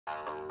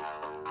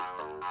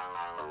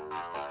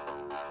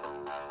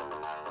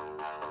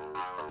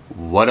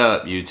What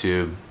up,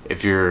 YouTube?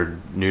 If you're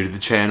new to the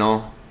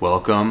channel,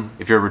 welcome.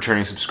 If you're a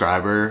returning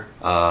subscriber,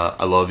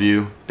 I love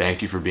you.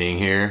 Thank you for being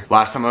here.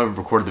 Last time I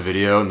recorded the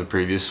video, in the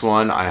previous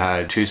one, I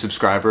had 2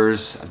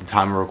 subscribers at the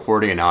time of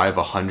recording, and now I have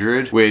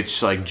 100,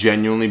 which like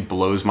genuinely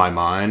blows my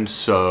mind.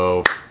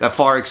 So that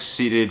far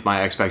exceeded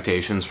my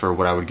expectations for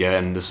what I would get,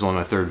 and this is only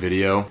my 3rd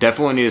video.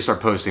 Definitely need to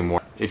start posting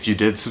more. If you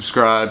did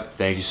subscribe,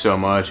 thank you so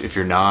much. If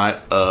you're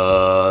not,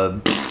 I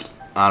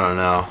don't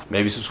know.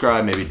 Maybe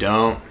subscribe, maybe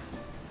don't.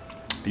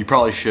 You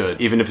probably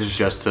should. Even if it's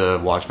just to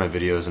watch my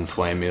videos and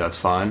flame me, that's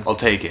fine. I'll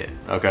take it,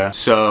 okay?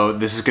 So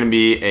this is gonna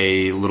be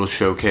a little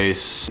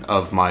showcase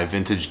of my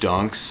vintage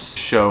dunks.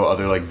 Show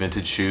other like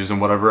vintage shoes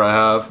and whatever I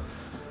have.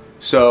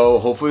 So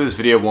hopefully this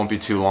video won't be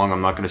too long.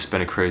 I'm not gonna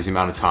spend a crazy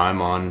amount of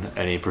time on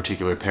any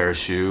particular pair of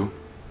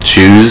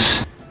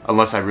shoes.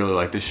 Unless I really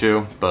like the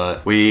shoe,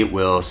 but we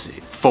will see.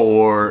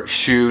 For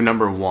shoe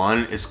number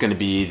 1, it's gonna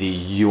be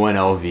the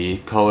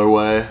UNLV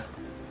colorway.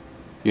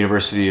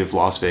 University of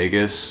Las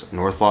Vegas,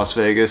 North Las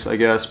Vegas, I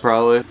guess,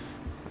 probably.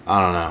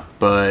 I don't know,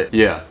 but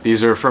yeah,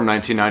 these are from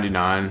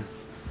 1999,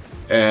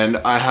 and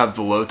I have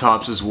the low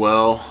tops as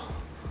well.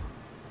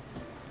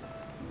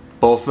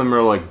 Both of them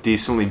are like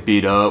decently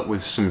beat up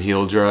with some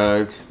heel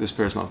drag. This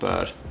pair's not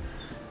bad.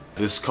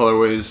 This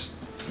colorway is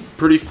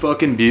pretty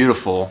fucking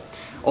beautiful.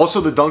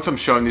 Also, the dunks I'm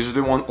showing, these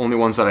are the only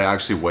ones that I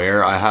actually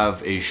wear. I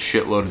have a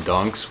shitload of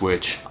dunks,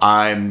 which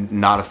I'm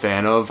not a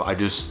fan of.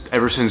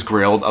 Ever since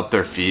Grailed up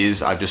their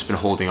fees, I've just been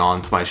holding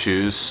on to my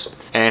shoes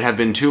and have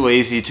been too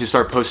lazy to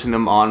start posting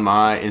them on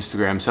my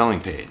Instagram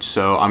selling page.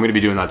 So I'm gonna be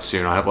doing that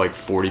soon. I have like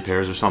 40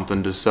 pairs or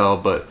something to sell,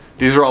 but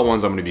these are all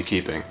ones I'm gonna be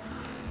keeping.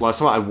 Last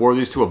time I wore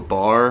these to a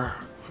bar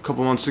a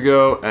couple months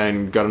ago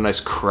and got a nice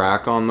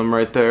crack on them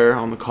right there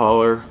on the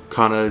collar.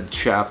 Kind of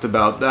chapped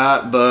about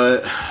that,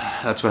 but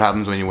that's what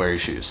happens when you wear your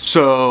shoes.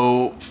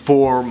 So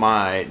for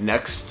my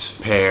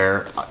next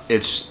pair,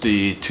 it's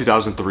the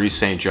 2003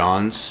 St.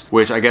 John's,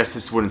 which I guess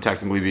this wouldn't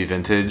technically be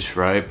vintage,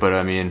 right? But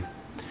I mean,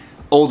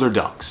 older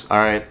dunks, all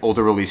right?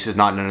 Older releases,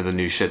 not none of the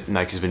new shit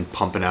Nike's been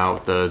pumping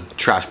out, the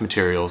trash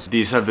materials.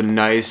 These have the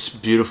nice,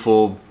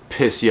 beautiful,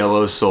 piss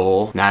yellow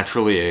sole,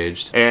 naturally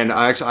aged. And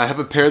I have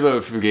a pair of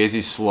the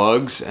Fugazi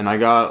Slugs, and I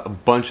got a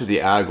bunch of the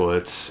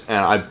Aglets, and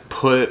I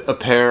put a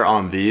pair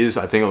on these.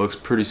 I think it looks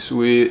pretty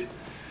sweet.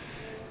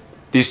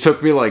 These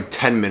took me like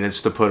 10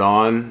 minutes to put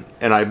on,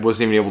 and I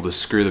wasn't even able to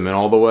screw them in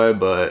all the way,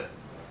 but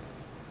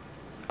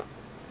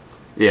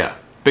yeah,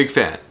 big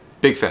fan,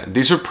 big fan.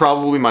 These are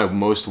probably my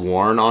most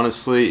worn,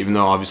 honestly, even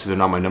though obviously they're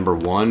not my number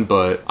 1,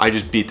 but I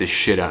just beat the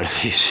shit out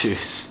of these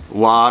shoes. A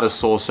lot of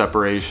sole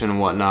separation and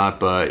whatnot,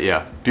 but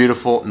yeah,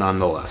 beautiful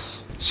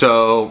nonetheless.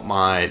 So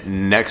my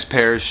next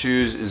pair of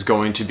shoes is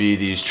going to be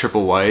these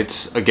triple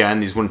whites. Again,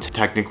 these wouldn't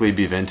technically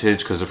be vintage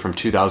because they're from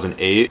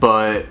 2008,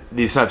 but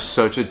these have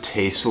such a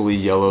tastefully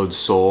yellowed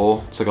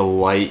sole. It's like a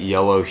light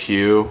yellow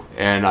hue,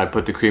 and I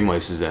put the cream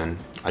laces in.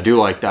 I do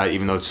like that,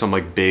 even though it's some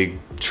like big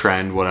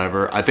trend,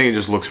 whatever. I think it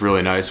just looks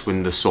really nice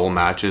when the sole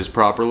matches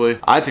properly.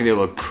 I think they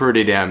look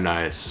pretty damn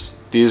nice.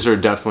 These are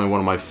definitely one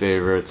of my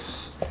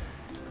favorites.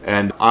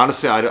 And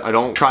honestly, I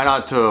don't try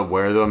not to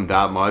wear them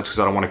that much because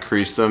I don't want to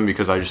crease them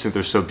because I just think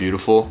they're so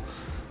beautiful.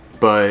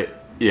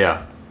 But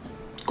yeah,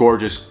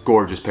 gorgeous,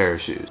 gorgeous pair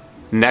of shoes.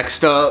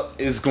 Next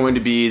up is going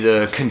to be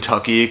the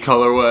Kentucky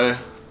colorway.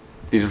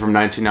 These are from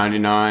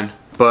 1999.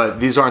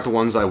 But these aren't the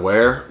ones I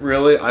wear,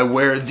 really. I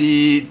wear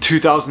the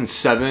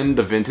 2007,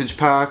 the vintage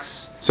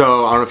packs.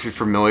 So I don't know if you're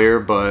familiar,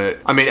 but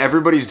I mean,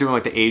 everybody's doing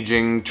like the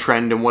aging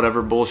trend and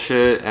whatever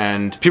bullshit,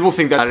 and people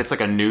think that it's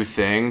like a new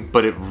thing,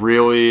 but it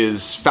really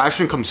is.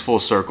 Fashion comes full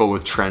circle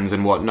with trends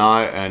and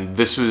whatnot, and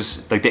this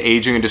was like the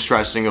aging and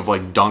distressing of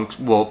like dunks,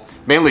 well,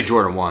 mainly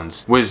Jordan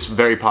 1s, was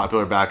very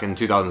popular back in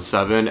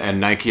 2007, and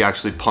Nike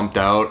actually pumped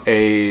out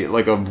a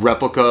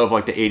replica of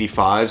like the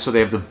 85, so they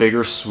have the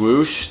bigger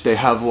swoosh. They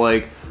have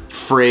like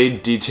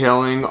frayed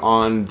detailing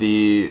on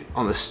the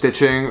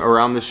stitching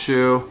around the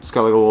shoe. It's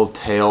got like a little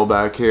tail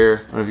back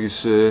here. I don't know if you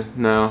see.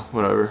 No,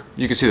 whatever.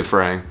 You can see the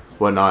fraying,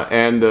 whatnot,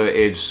 and the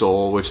aged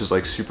sole, which is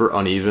like super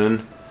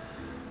uneven.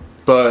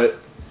 But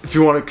if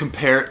you want to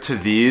compare it to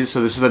these,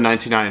 so this is the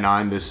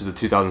 1999, this is the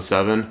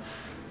 2007.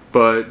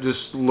 But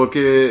just look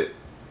at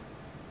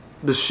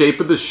the shape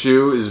of the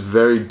shoe is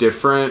very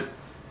different.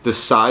 The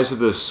size of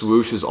the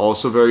swoosh is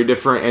also very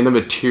different, and the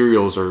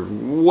materials are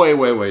way,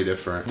 way, way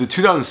different. The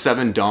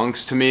 2007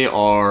 dunks to me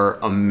are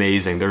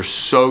amazing. They're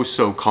so,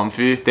 so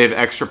comfy. They have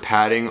extra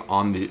padding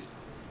on the...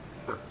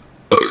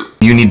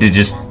 You need to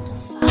just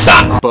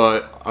stop.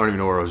 But I don't even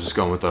know where I was just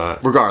going with that.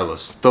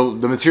 Regardless, the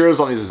materials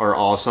on these are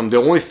awesome. The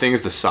only thing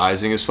is the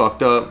sizing is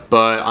fucked up,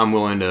 but I'm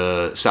willing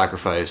to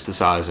sacrifice the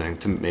sizing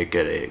to make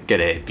it get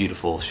a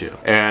beautiful shoe.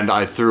 And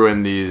I threw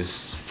in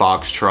these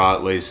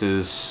Foxtrot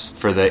laces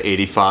for the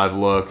 85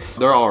 look.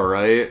 They're all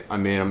right. I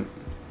mean,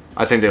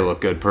 I think they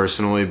look good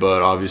personally,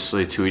 but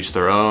obviously to each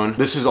their own.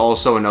 This is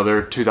also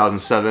another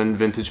 2007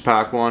 vintage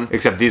pack one,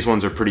 except these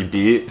ones are pretty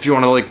beat. If you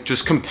want to like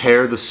just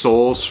compare the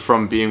soles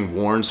from being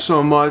worn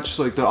so much,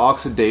 like the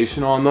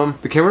oxidation on them,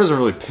 the camera doesn't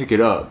really pick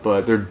it up,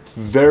 but they're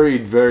very,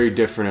 very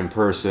different in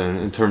person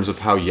in terms of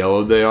how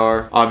yellowed they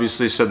are.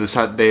 Obviously, so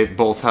they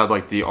both had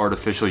like the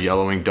artificial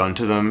yellowing done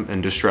to them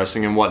and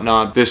distressing and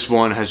whatnot. This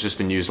one has just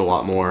been used a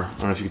lot more. I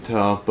don't know if you can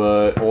tell,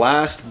 but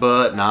last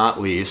but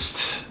not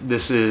least,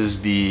 this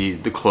is the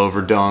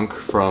Clover Dunk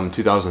from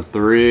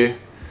 2003.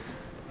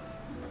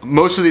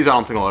 Most of these I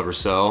don't think I'll ever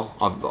sell.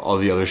 All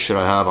the other shit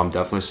I have I'm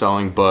definitely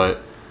selling,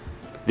 but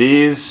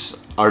these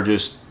are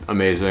just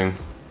amazing.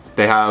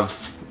 They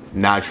have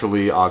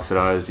naturally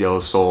oxidized yellow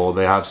sole.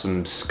 They have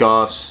some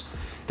scuffs.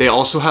 They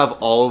also have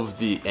all of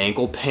the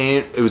ankle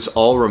paint. It was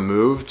all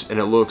removed and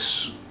it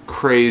looks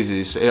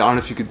crazy. So I don't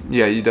know if you could,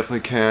 yeah, you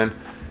definitely can.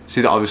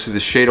 See obviously the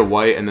shade of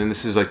white, and then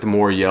this is like the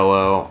more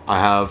yellow. I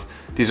have,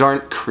 these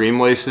aren't cream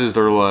laces,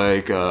 they're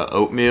like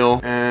oatmeal.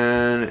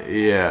 And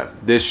yeah,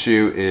 this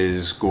shoe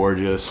is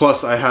gorgeous.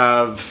 Plus I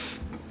have,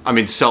 I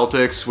mean,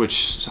 Celtics,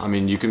 which, I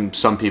mean, you can,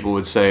 some people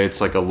would say it's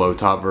like a low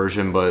top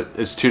version, but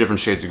it's 2 different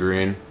shades of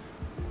green.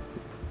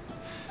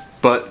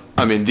 But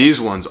I mean, these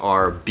ones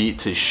are beat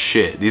to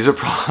shit. These are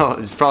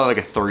probably, it's probably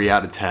like a 3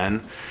 out of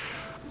 10.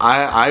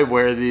 I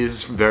wear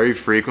these very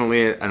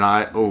frequently, and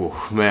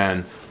oh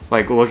man,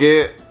 like look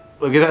at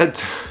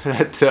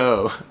that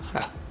toe.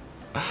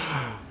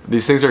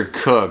 These things are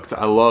cooked.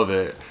 I love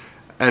it.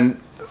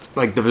 And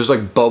like there's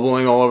like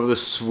bubbling all over the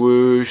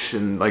swoosh,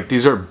 and like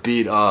these are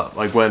beat up.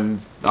 Like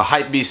when a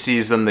hypebeast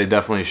sees them, they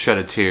definitely shed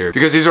a tear,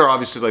 because these are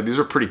obviously like, these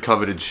are pretty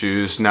coveted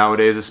shoes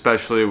nowadays,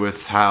 especially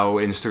with how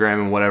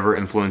Instagram and whatever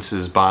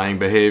influences buying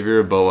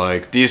behavior. But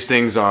like these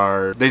things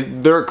are,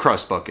 they're a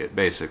crust bucket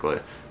basically.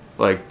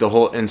 Like the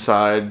whole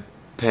inside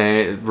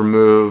paint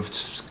removed,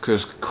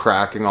 just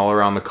cracking all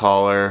around the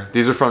collar.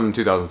 These are from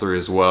 2003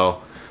 as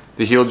well.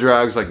 The heel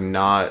drag's like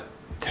not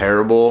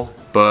terrible,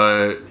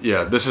 but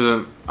yeah, this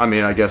isn't, I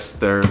mean, I guess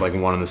they're like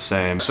one and the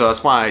same. So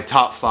that's my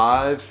top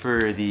 5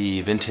 for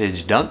the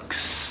vintage dunks.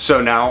 So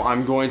now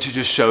I'm going to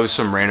just show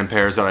some random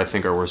pairs that I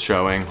think are worth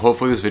showing.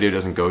 Hopefully this video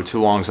doesn't go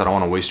too long, so I don't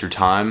want to waste your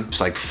time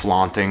just like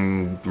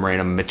flaunting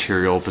random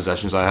material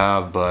possessions I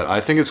have, but I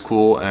think it's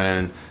cool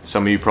and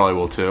some of you probably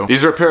will too.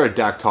 These are a pair of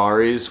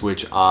Dactaris,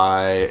 which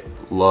I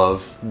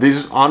love.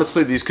 These,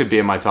 honestly, these could be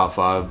in my top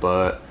 5,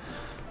 but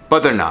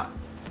they're not.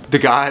 The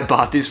guy I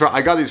bought these for,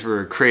 I got these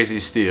for a crazy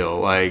steal,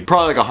 like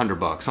probably like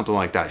 $100, something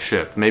like that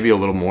shipped, maybe a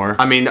little more.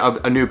 I mean,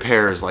 a new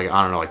pair is like,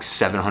 I don't know, like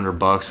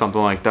 $700,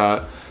 something like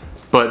that.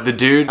 But the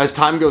dude, as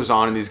time goes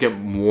on and these get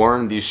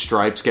worn, these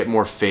stripes get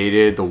more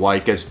faded, the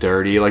white gets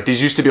dirty. Like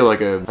these used to be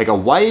like a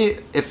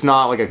white, if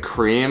not like a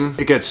cream.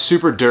 It gets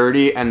super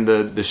dirty and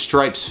the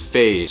stripes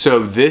fade.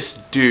 So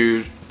this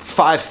dude,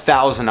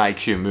 5,000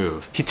 IQ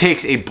move. He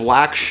takes a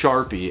black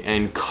Sharpie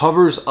and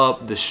covers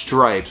up the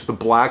stripes with a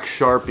black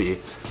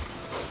Sharpie.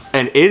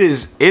 And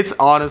it's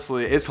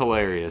honestly, it's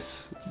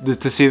hilarious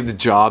to see the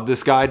job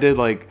this guy did.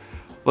 Like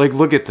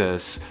look at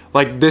this.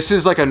 Like this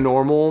is like a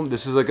normal,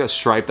 this is like a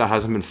stripe that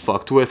hasn't been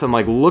fucked with. And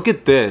like, look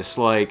at this.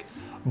 Like,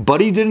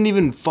 buddy didn't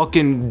even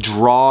fucking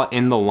draw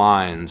in the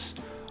lines.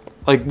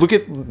 Like, look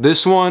at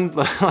this one.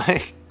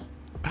 Like,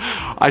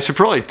 I should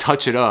probably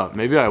touch it up.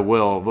 Maybe I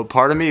will. But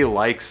part of me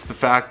likes the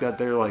fact that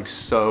they're like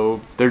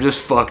they're just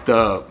fucked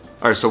up.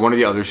 All right, so one of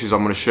the other shoes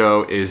I'm gonna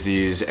show is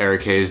these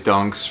Eric Hayes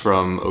Dunks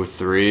from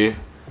 03.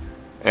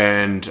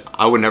 And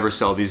I would never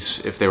sell these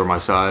if they were my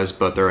size,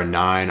 but they're a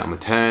 9, I'm a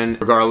 10.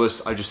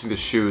 Regardless, I just think the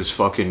shoe is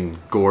fucking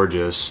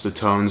gorgeous. The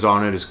tones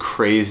on it is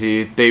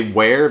crazy.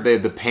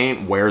 The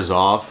paint wears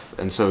off,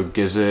 and so it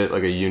gives it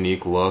like a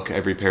unique look.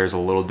 Every pair is a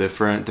little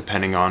different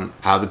depending on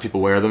how the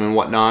people wear them and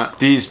whatnot.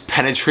 These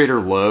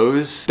Penetrator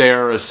lows,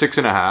 they're a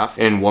 6.5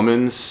 in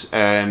women's,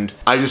 and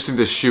I just think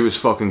this shoe is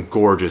fucking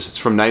gorgeous. It's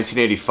from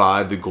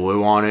 1985. The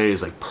glue on it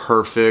is like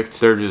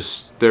perfect.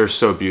 They're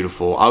so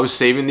beautiful. I was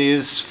saving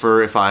these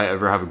for if I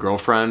ever have a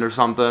girlfriend or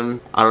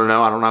something. I don't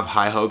know, I don't have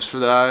high hopes for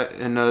that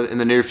in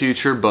the near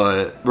future,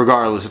 but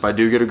regardless, if I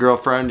do get a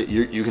girlfriend,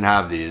 you can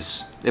have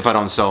these if I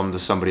don't sell them to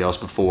somebody else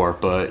before.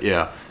 But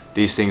yeah,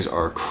 these things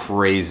are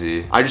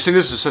crazy. I just think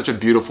this is such a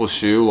beautiful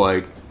shoe.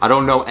 Like, I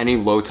don't know any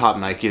low top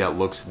Nike that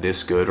looks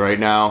this good right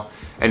now.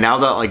 And now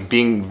that like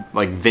being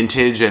like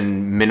vintage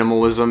and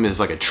minimalism is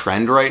like a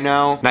trend right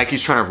now,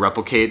 Nike's trying to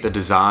replicate the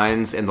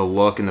designs and the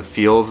look and the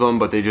feel of them,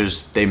 but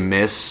they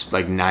miss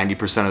like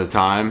 90% of the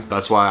time.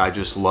 That's why I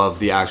just love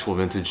the actual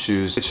vintage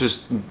shoes. It's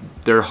just,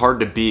 they're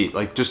hard to beat.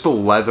 Like just the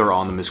leather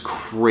on them is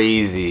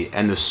crazy,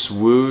 and the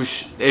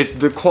swoosh,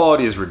 the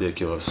quality is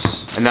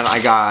ridiculous. And then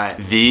I got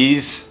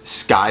these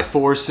Sky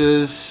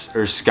Forces,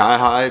 or Sky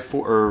High,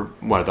 or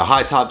what, the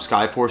high top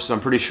Sky Forces, I'm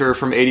pretty sure,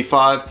 from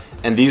 85.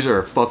 And these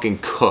are fucking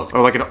cooked.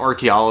 Or like an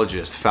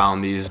archaeologist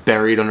found these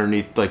buried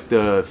underneath like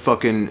the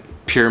fucking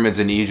pyramids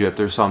in Egypt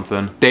or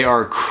something. They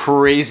are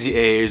crazy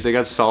aged. They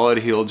got solid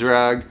heel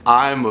drag.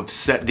 I'm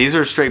upset. These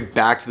are straight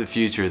Back to the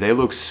Future. They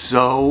look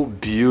so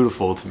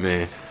beautiful to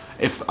me.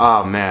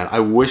 Oh man, I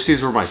wish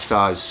these were my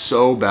size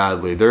so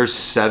badly. They're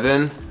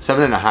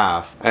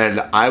 7.5,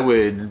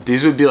 and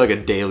these would be like a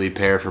daily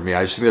pair for me.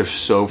 I just think they're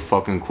so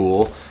fucking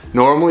cool.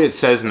 Normally it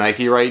says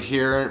Nike right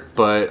here,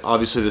 but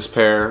obviously this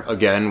pair,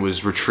 again,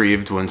 was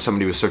retrieved when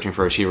somebody was searching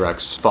for a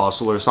T-Rex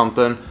fossil or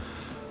something.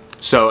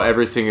 So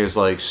everything is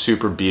like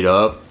super beat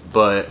up,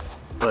 but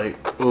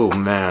like, oh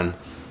man,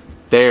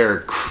 they're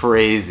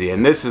crazy.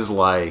 And this is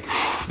like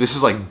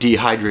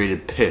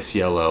dehydrated piss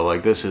yellow.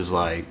 Like this is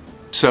like,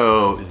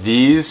 so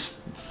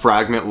these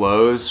Fragment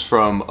lows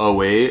from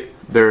 08,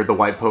 they're the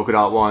white polka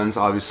dot ones.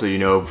 Obviously, you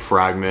know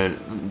Fragment.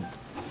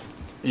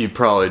 You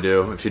probably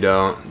do. If you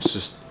don't, it's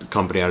just a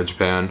company out of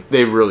Japan.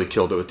 They really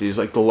killed it with these.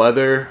 Like the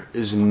leather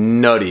is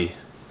nutty,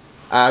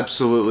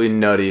 absolutely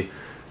nutty.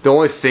 The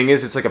only thing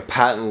is it's like a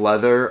patent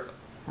leather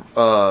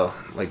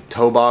like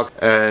toe box,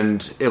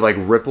 and it like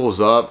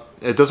ripples up.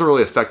 It doesn't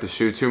really affect the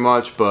shoe too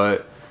much,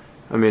 but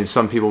I mean,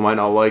 some people might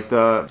not like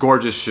that.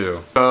 Gorgeous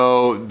shoe.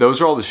 So those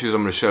are all the shoes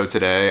I'm gonna show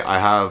today. I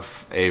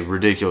have a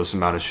ridiculous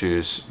amount of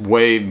shoes,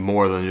 way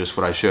more than just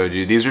what I showed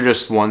you. These are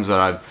just ones that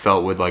I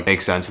felt would like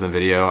make sense in the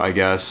video, I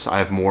guess. I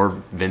have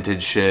more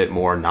vintage shit,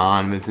 more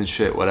non-vintage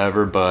shit,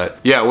 whatever. But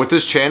yeah, with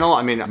this channel,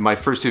 I mean, my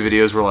first two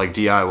videos were like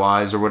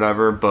DIYs or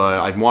whatever,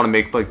 but I'd want to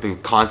make like the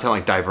content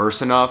like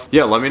diverse enough.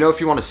 Yeah, let me know if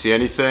you want to see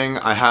anything.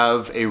 I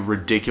have a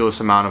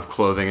ridiculous amount of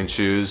clothing and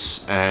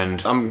shoes, and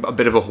I'm a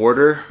bit of a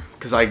hoarder,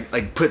 because I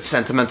put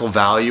sentimental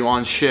value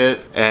on shit,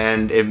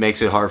 and it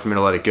makes it hard for me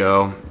to let it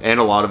go. And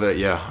a lot of it,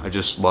 yeah, I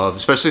just love,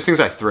 especially things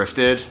I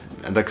thrifted,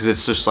 and because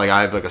it's just like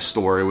I have like a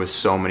story with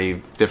so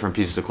many different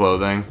pieces of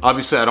clothing.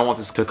 Obviously, I don't want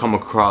this to come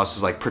across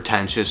as like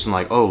pretentious and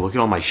like, oh, look at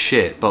all my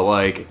shit, but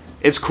like,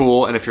 it's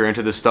cool, and if you're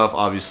into this stuff,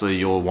 obviously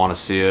you'll want to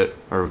see it,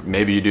 or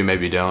maybe you do,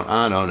 maybe you don't,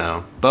 I don't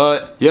know.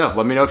 But yeah,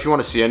 let me know if you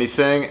want to see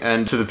anything,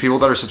 and to the people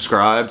that are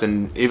subscribed,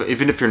 and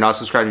even if you're not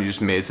subscribed and you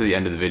just made it to the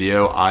end of the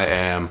video, I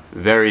am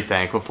very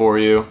thankful for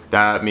you.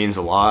 That means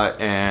a lot,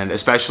 and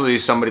especially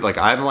somebody, like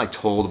I haven't like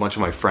told a bunch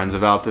of my friends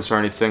about this or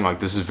anything. Like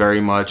this is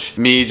very much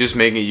me just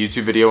making a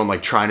YouTube video and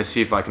like trying to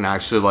see if I can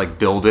actually like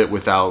build it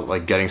without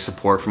like getting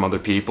support from other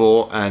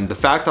people. And the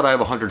fact that I have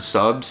 100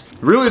 subs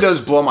really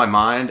does blow my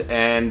mind,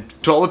 and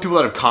to all the people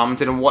that have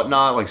commented and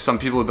whatnot, like some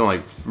people have been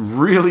like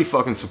really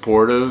fucking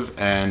supportive,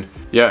 and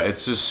yeah,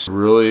 it's just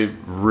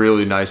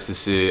really nice to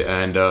see.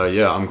 And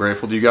yeah, I'm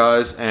grateful to you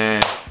guys,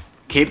 and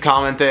keep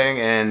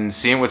commenting and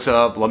seeing what's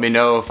up. Let me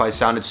know if I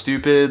sounded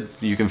stupid.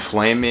 You can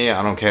flame me,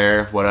 I don't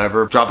care,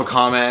 whatever. Drop a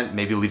comment,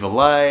 maybe leave a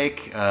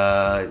like.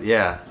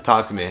 Yeah,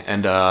 talk to me.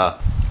 And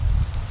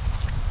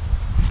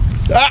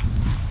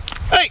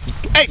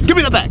hey, give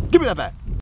me that back, give me that back.